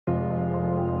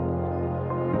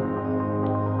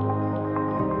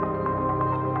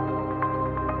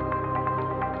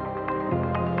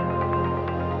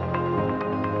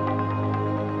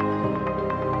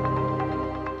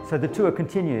So the tour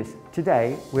continues.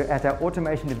 Today, we're at our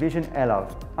automation division,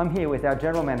 Elav. I'm here with our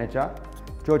general manager,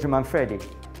 Giorgio Manfredi,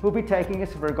 who'll be taking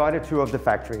us for a guided tour of the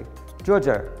factory.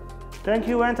 Giorgio. Thank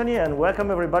you, Anthony, and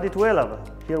welcome everybody to Elav.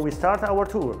 Here we start our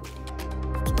tour.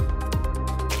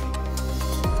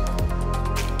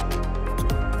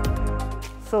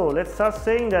 So let's start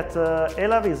saying that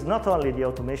Elav is not only the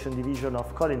automation division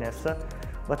of COLINES,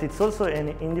 but it's also an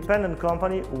independent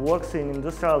company who works in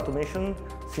industrial automation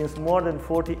since more than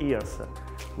 40 years.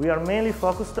 We are mainly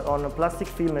focused on plastic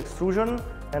film extrusion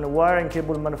and wire and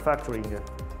cable manufacturing.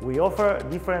 We offer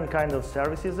different kinds of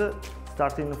services,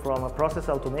 starting from process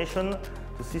automation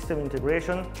to system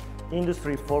integration,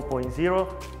 Industry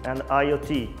 4.0 and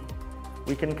IoT.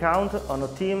 We can count on a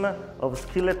team of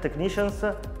skilled technicians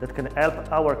that can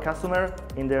help our customer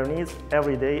in their needs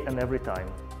every day and every time.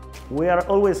 We are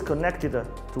always connected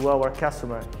to our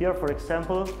customer. Here, for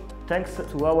example, thanks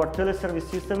to our teleservice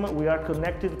system, we are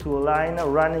connected to a line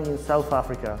running in South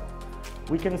Africa.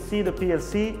 We can see the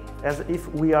PLC as if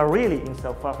we are really in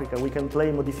South Africa. We can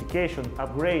play modification,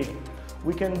 upgrade.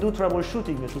 We can do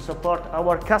troubleshooting to support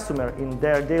our customer in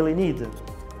their daily need.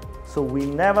 So we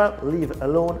never leave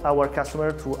alone our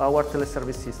customer through our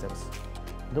teleservice systems.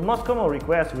 The most common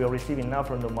requests we are receiving now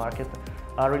from the market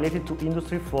are related to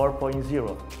Industry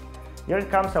 4.0. Here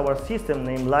comes our system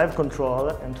named Live Control,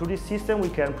 and through this system we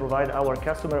can provide our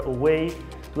customer a way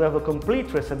to have a complete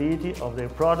traceability of their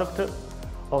product,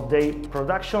 of their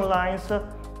production lines,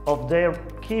 of their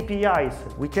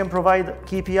KPIs. We can provide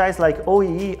KPIs like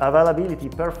OEE, availability,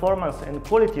 performance and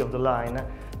quality of the line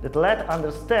that let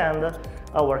understand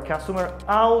our customer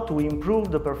how to improve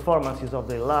the performances of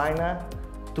the line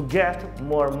to get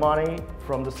more money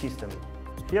from the system.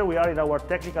 Here we are in our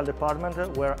technical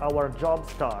department where our job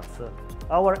starts.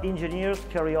 Our engineers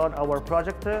carry on our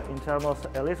project in terms of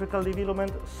electrical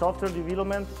development, software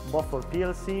development, both for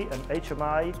PLC and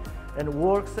HMI, and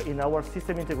works in our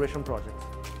system integration projects.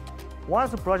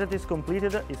 Once the project is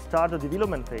completed, it starts the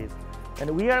development phase.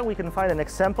 And here we can find an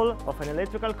example of an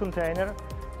electrical container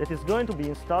that is going to be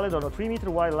installed on a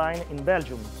 3-meter wide line in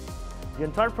Belgium. The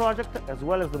entire project, as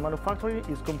well as the manufacturing,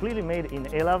 is completely made in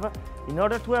Elav in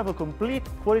order to have a complete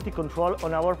quality control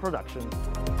on our production.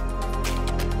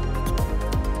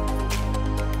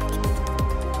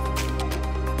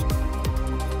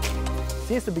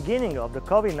 Since the beginning of the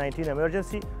COVID-19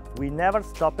 emergency, we never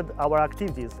stopped our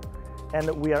activities,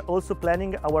 and we are also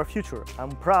planning our future.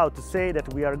 I'm proud to say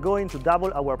that we are going to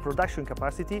double our production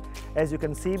capacity, as you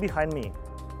can see behind me.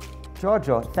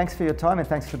 Giorgio, thanks for your time and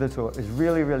thanks for the tour. It was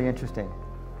really, really interesting.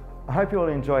 I hope you all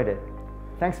enjoyed it.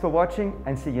 Thanks for watching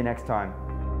and see you next time.